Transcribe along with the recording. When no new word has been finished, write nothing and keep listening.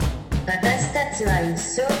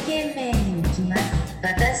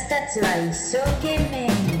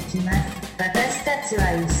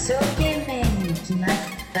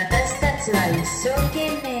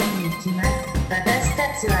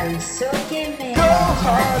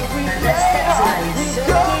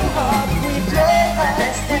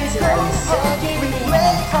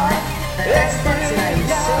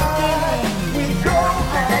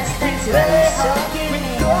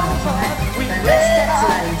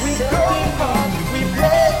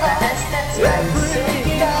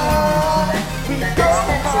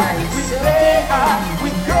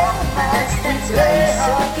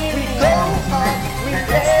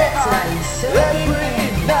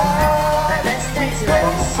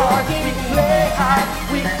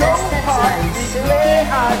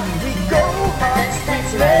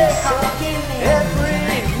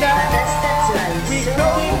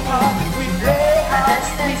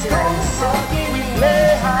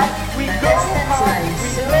go hard, we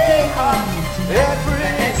play hard. Every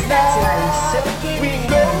night we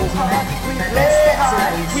go hard, we play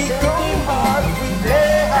hard. We go hard, we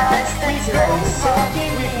play hard. We go hard,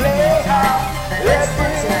 we play hard.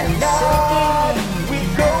 Every night we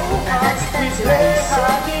go hard, we play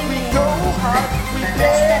hard. We go hard, we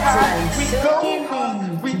play hard. We go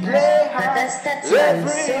hard, we play hard. 私たちは一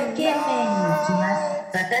生懸命に生きます。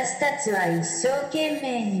私たちは一生懸命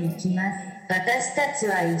に生きます。私たち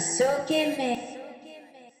は一生懸命